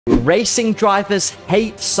Racing drivers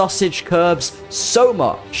hate sausage curbs so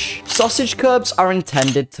much. Sausage curbs are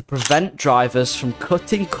intended to prevent drivers from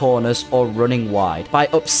cutting corners or running wide by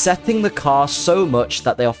upsetting the car so much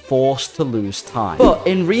that they are forced to lose time. But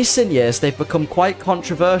in recent years, they've become quite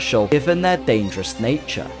controversial given their dangerous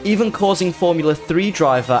nature, even causing Formula 3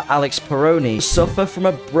 driver Alex Peroni to suffer from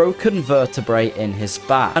a broken vertebrae in his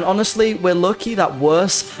back. And honestly, we're lucky that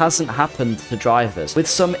worse hasn't happened to drivers, with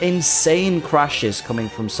some insane crashes coming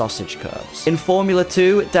from sausage curbs. In Formula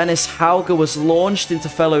 2, Dennis Hauger was launched into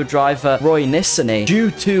fellow driver Roy Nissany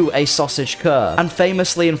due to a sausage curb. And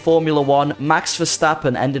famously in Formula 1, Max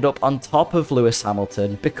Verstappen ended up on top of Lewis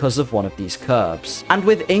Hamilton because of one of these curbs. And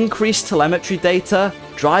with increased telemetry data,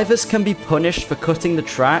 drivers can be punished for cutting the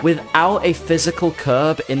track without a physical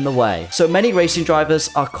curb in the way. So many racing drivers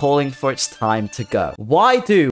are calling for its time to go. Why do